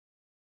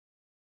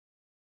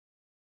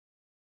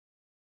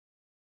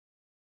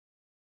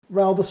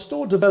Raoul, the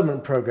store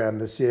development programme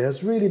this year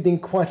has really been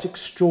quite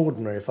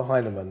extraordinary for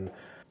Heinemann.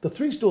 The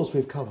 3 stores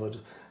we've covered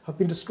have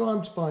been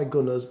described by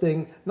Gunnar as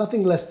being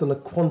nothing less than a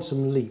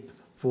quantum leap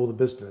for the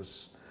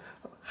business.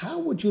 How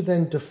would you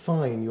then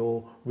define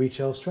your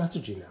retail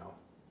strategy now?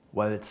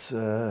 Well, it's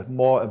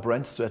more a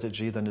brand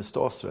strategy than a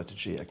store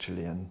strategy,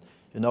 actually. And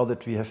you know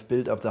that we have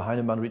built up the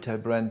Heinemann retail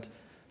brand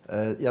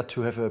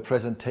to have a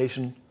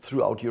presentation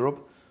throughout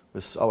Europe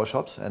with our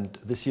shops. And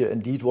this year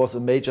indeed was a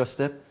major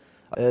step.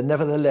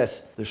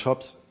 Nevertheless, the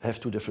shops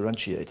have to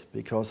differentiate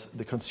because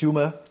the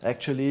consumer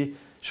actually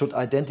should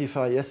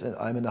identify, yes,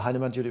 I'm in a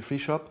Heinemann duty-free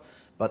shop,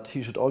 but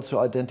he should also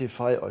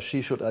identify, or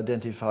she should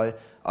identify,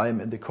 I'm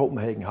in the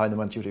Copenhagen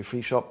Heinemann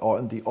duty-free shop, or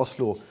in the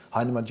Oslo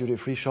Heinemann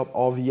duty-free shop,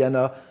 or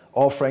Vienna,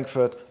 or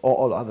Frankfurt, or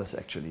all others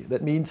actually.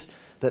 That means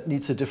that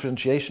needs a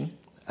differentiation,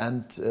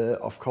 and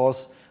of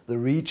course the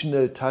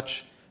regional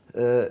touch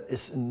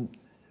is an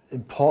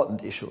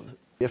important issue.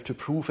 We have to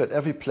prove at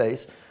every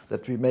place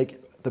that we make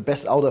the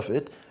best out of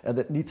it, and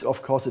that needs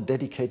of course a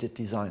dedicated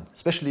design.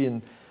 Especially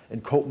in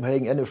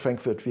Copenhagen and in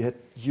Frankfurt we had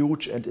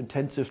huge and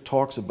intensive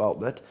talks about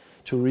that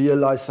to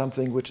realize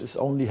something which is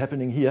only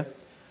happening here.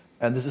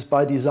 And this is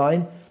by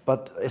design,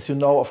 but as you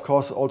know, of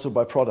course, also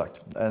by product.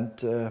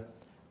 And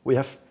we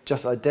have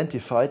just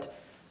identified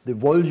the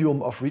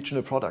volume of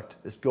regional product.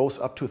 It goes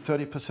up to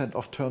 30%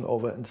 of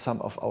turnover in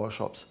some of our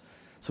shops.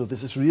 So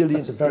this is really...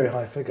 That's a very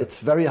high figure. It's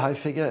a very high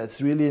figure.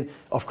 It's really...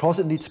 Of course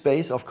it needs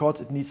space, of course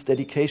it needs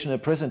dedication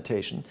and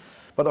presentation,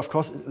 but of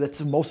course that's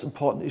the most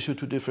important issue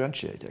to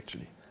differentiate,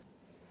 actually.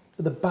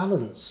 The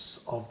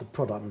balance of the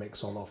product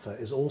mix on offer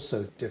is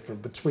also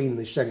different between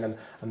the Schengen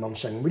and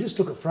non-Schengen. We just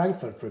look at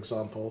Frankfurt, for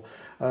example.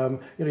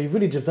 You've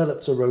really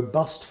developed a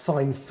robust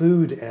fine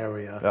food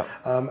area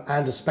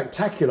and a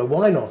spectacular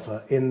wine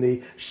offer in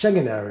the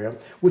Schengen area,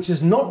 which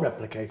is not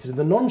replicated in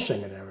the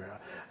non-Schengen area.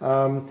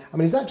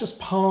 Is that just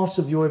part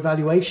of your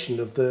evaluation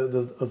of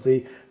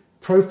the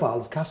profile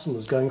of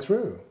customers going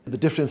through? The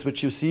difference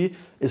which you see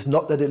is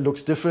not that it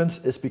looks different,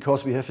 it's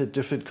because we have a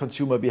different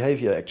consumer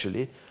behavior,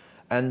 actually.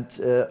 And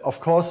of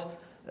course,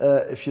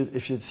 if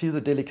you see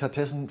the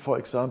delicatessen, for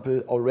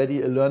example,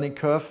 already a learning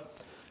curve.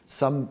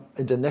 Some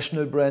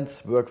international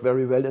brands work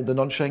very well in the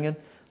non-Schengen.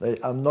 They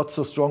are not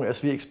so strong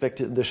as we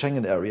expected in the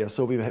Schengen area,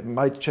 so we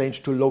might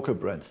change to local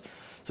brands.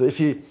 So if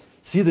you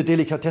see the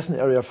delicatessen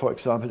area, for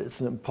example,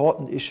 it's an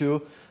important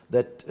issue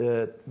that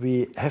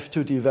we have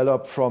to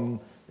develop from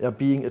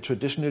being a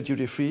traditional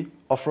duty-free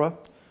offerer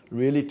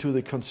really to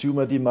the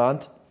consumer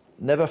demand,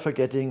 never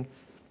forgetting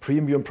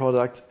premium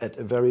products at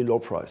a very low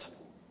price.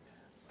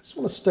 I just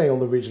want to stay on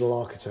the regional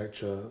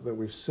architecture that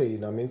we've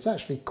seen. It's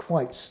actually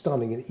quite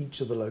stunning in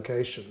each of the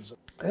locations.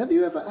 Have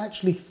you ever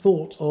actually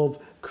thought of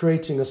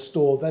creating a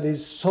store that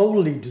is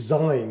solely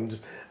designed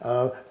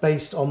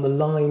based on the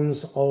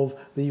lines of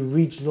the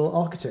regional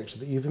architecture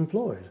that you've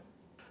employed?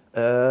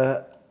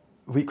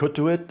 We could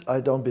do it.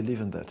 I don't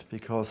believe in that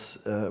because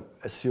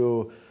as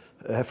you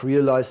have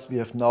realized, we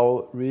have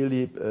now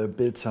really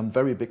built some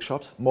very big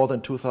shops, more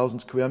than 2,000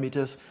 square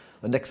meters.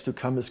 The next to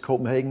come is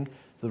Copenhagen,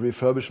 the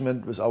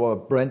refurbishment with our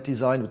brand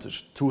design, which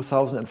is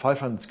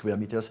 2,500 square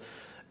meters.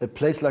 A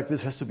place like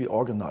this has to be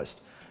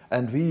organized.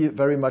 And we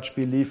very much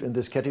believe in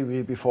this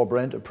category before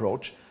brand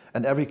approach.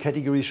 And every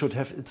category should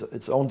have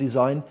its own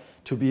design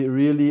to be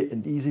really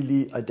and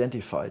easily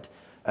identified.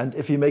 And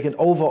if we make an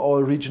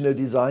overall regional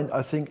design,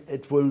 I think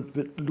it will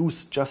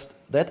lose just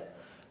that.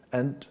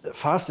 And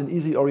fast and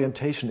easy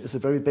orientation is a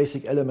very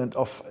basic element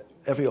of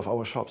every of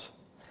our shops.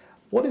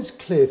 What is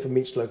clear from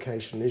each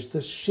location is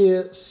the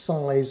sheer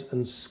size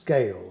and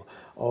scale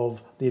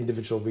of the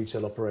individual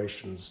retail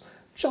operations.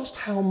 Just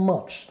how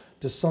much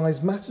does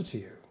size matter to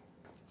you?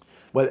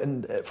 Well,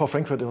 for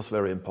Frankfurt it was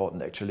very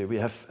important actually. We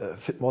have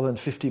more than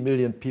 50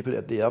 million people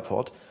at the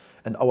airport,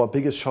 and our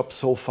biggest shop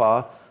so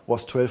far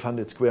was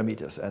 1,200 square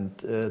meters. And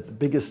the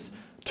biggest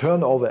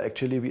turnover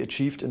actually we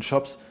achieved in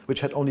shops which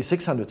had only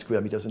 600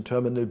 square meters in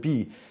Terminal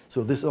B.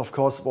 So this of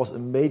course was a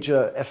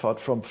major effort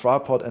from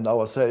Fraport and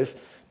ourselves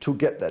to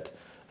get that.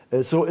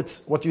 So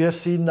it's what you have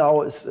seen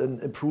now is an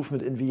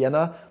improvement in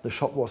Vienna. The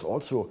shop was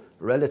also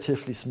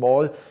relatively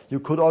small. You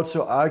could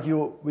also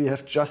argue we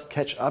have just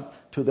catch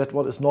up to that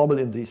what is normal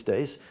in these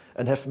days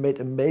and have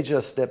made a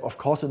major step, of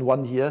course, in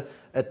 1 year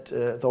at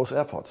those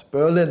airports.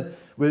 Berlin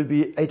will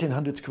be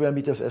 1,800 square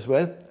meters as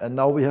well, and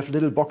now we have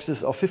little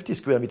boxes of 50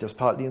 square meters,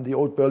 partly in the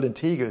old Berlin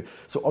Tegel.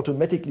 So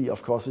automatically,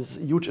 of course, it's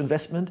a huge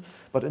investment,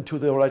 but into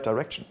the right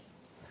direction.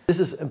 This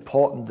is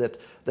important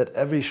that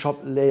every shop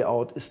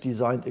layout is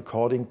designed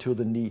according to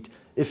the need.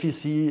 If you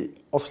see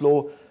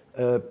Oslo,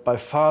 by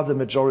far the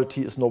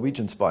majority is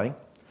Norwegians buying.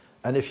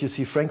 And if you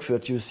see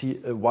Frankfurt, you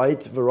see a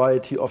wide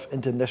variety of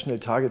international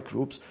target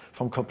groups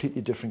from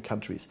completely different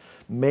countries.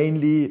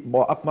 Mainly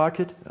more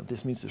upmarket.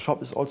 This means the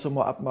shop is also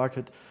more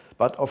upmarket.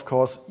 But of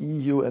course,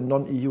 EU and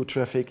non-EU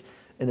traffic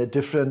in a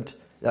different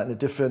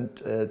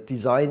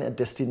design and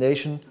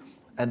destination.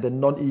 And the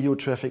non-EU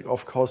traffic,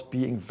 of course,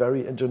 being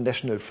very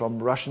international, from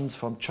Russians,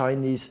 from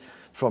Chinese,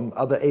 from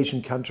other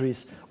Asian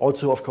countries,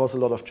 also, of course, a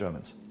lot of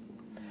Germans.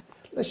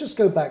 Let's just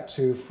go back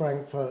to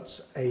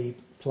Frankfurt's a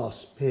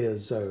plus peer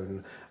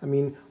zone. I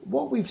mean,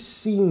 what we've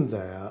seen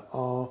there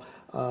are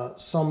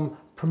some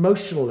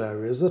promotional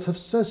areas that have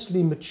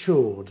certainly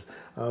matured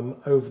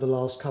over the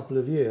last couple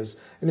of years.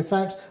 And in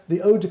fact,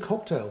 the eau de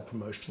cocktail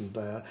promotion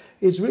there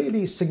is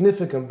really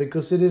significant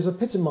because it is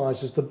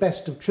epitomised as the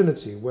best of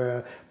Trinity,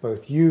 where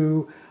both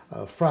you,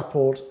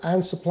 Fraport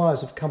and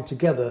suppliers have come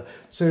together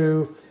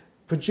to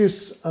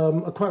produce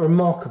a quite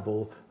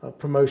remarkable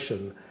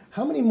promotion.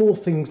 How many more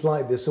things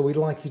like this are we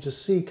likely to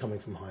see coming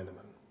from Heinemann?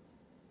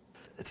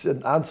 It's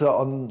an answer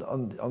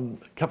on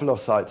a couple of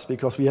sides,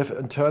 because we have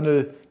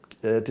internal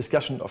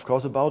discussion, of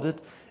course, about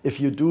it. If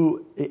you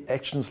do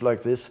actions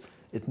like this,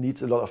 it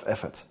needs a lot of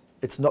effort.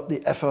 It's not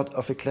the effort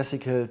of a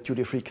classical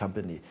duty-free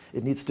company.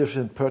 It needs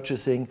different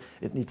purchasing,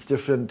 it needs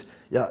different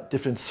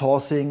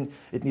sourcing,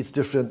 it needs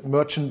different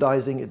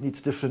merchandising, it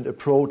needs different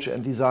approach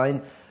and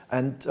design.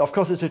 And of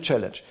course, it's a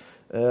challenge.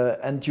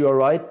 And you are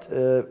right,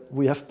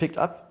 we have picked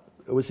up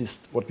with this,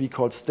 what we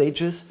call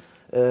stages.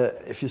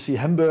 If you see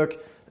Hamburg,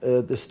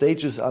 the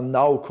stages are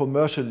now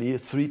commercially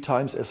 3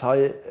 times as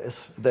high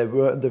as they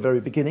were in the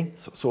very beginning.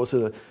 So it's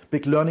a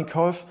big learning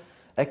curve,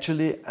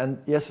 actually. And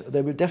yes,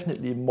 there will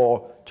definitely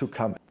more to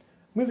come.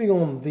 Moving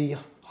on, the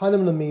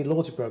Heinemann & Me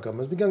loyalty program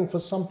has been going for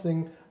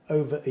something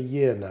over a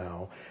year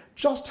now.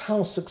 Just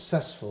how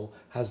successful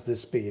has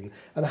this been?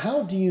 And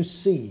how do you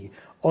see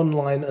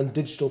online and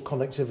digital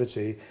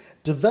connectivity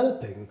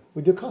developing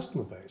with your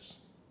customer base?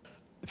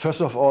 First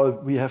of all,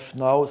 we have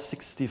now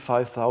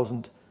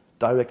 65,000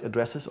 direct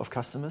addresses of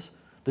customers.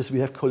 This we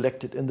have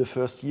collected in the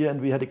first year,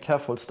 and we had a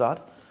careful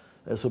start.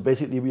 So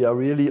basically, we are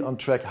really on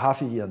track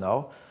half a year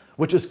now,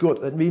 which is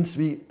good. That means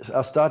we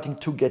are starting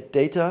to get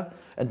data,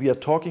 and we are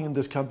talking in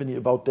this company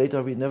about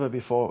data we never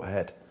before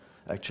had,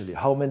 actually.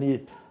 How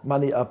many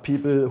money are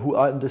people who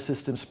are in the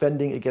system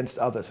spending against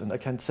others? And I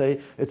can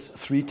say it's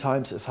 3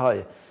 times as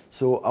high.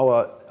 So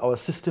our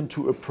system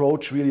to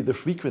approach really the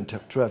frequent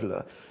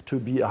traveler to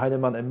be a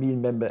Heinemann & Me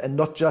member, and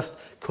not just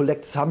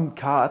collect some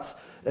cards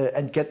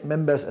and get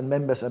members and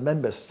members and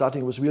members,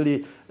 starting with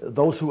really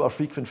those who are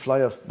frequent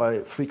flyers by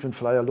frequent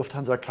flyer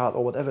Lufthansa card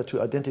or whatever,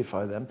 to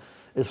identify them,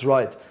 is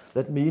right.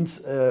 That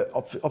means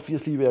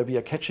obviously we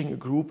are catching a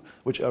group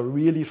which are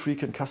really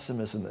frequent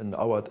customers in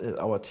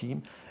our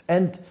team,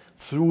 and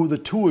through the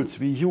tools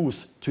we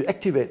use to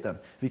activate them,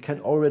 we can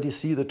already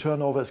see the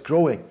turnover is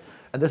growing.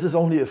 And this is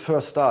only a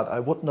first start. I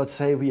would not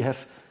say we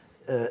have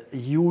a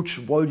huge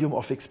volume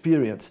of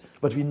experience,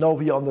 but we know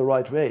we are on the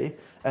right way.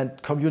 And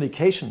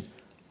communication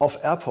of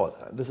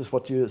airport, this is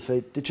what you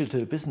say,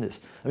 digital business.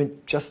 I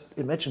mean, just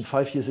imagine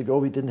 5 years ago,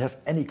 we didn't have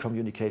any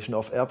communication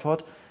of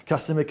airport.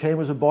 Customer came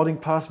with a boarding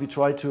pass, we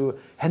tried to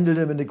handle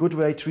them in a good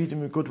way, treat them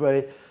in a good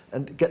way,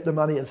 and get the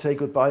money and say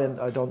goodbye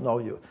and I don't know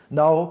you.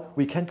 Now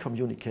we can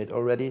communicate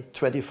already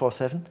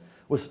 24/7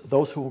 with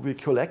those who we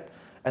collect,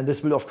 and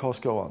this will of course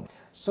go on.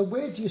 So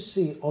where do you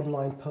see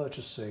online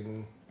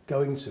purchasing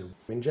going to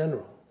in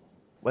general?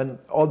 When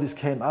all this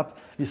came up,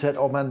 we said,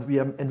 oh man, we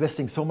are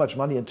investing so much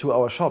money into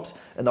our shops,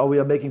 and now we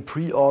are making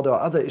pre-order,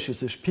 other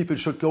issues, people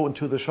should go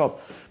into the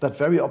shop. But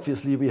very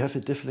obviously we have a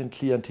different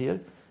clientele,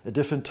 a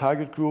different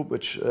target group,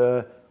 which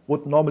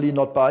would normally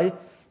not buy.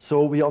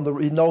 So we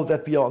know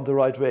that we are on the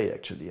right way,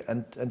 actually.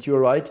 And you're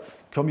right,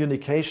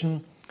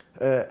 communication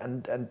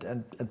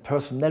and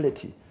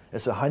personality.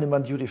 As a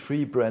Heinemann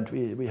duty-free brand,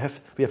 we have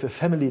a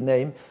family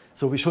name,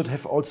 so we should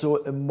have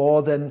also a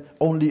more than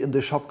only in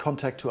the shop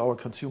contact to our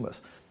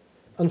consumers.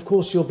 And of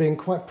course, you're being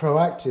quite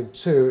proactive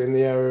too in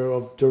the area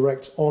of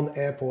direct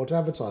on-airport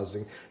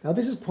advertising. Now,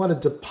 this is quite a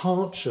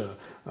departure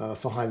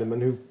for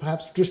Heinemann, who've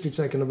perhaps traditionally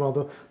taken a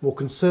rather more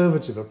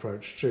conservative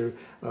approach to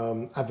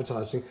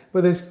advertising,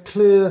 but there's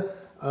clear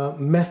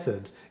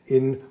method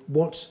in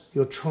what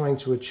you're trying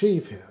to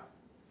achieve here.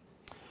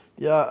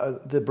 Yeah,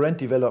 the brand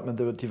development,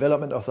 the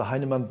development of the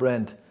Heinemann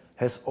brand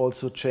has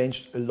also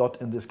changed a lot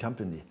in this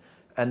company.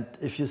 And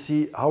if you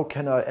see, how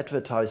can I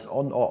advertise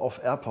on or off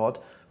airport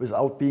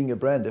without being a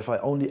brand? If I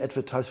only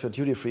advertise for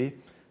duty-free,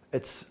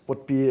 it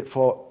would be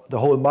for the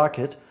whole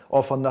market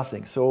or for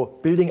nothing. So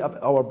building up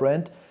our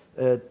brand,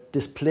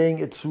 displaying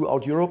it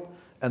throughout Europe,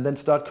 and then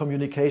start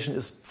communication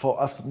is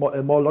for us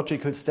a more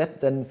logical step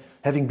than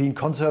having been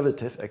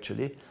conservative,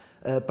 actually.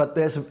 But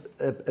there's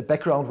a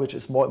background which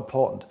is more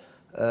important.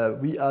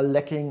 We are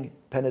lacking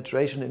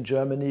penetration in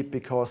Germany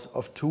because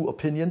of 2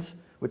 opinions,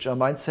 which are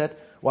mindset.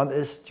 One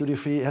is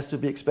duty-free has to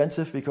be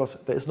expensive because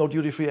there is no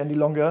duty-free any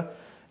longer.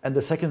 And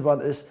the second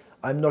one is,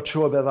 I'm not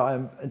sure whether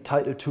I'm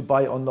entitled to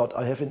buy or not.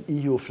 I have an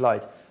EU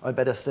flight. I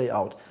better stay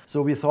out.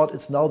 So we thought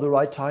it's now the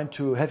right time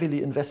to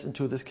heavily invest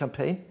into this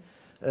campaign,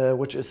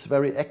 which is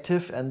very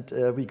active. And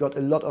we got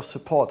a lot of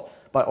support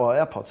by our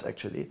airports,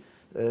 actually,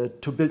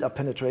 to build up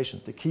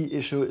penetration. The key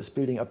issue is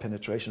building up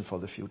penetration for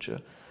the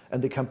future.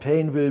 And the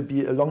campaign will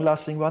be a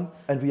long-lasting one.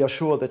 And we are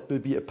sure that will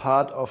be a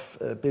part of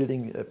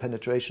building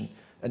penetration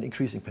and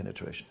increasing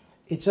penetration.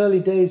 It's early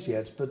days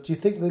yet, but do you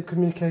think the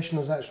communication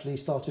has actually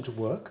started to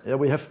work? Yeah,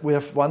 we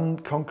have one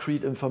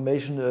concrete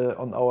information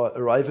on our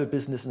arrival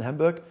business in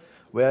Hamburg,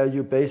 where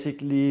you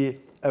basically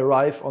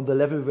arrive on the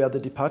level where the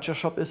departure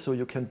shop is, so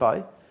you can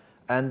buy.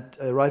 And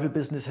arrival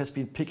business has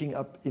been picking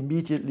up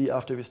immediately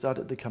after we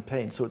started the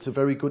campaign. So it's a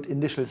very good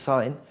initial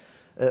sign.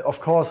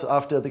 Of course,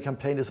 after the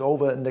campaign is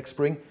over next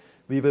spring,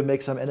 we will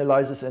make some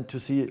analysis and to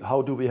see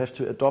how do we have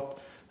to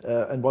adopt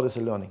and what is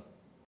the learning.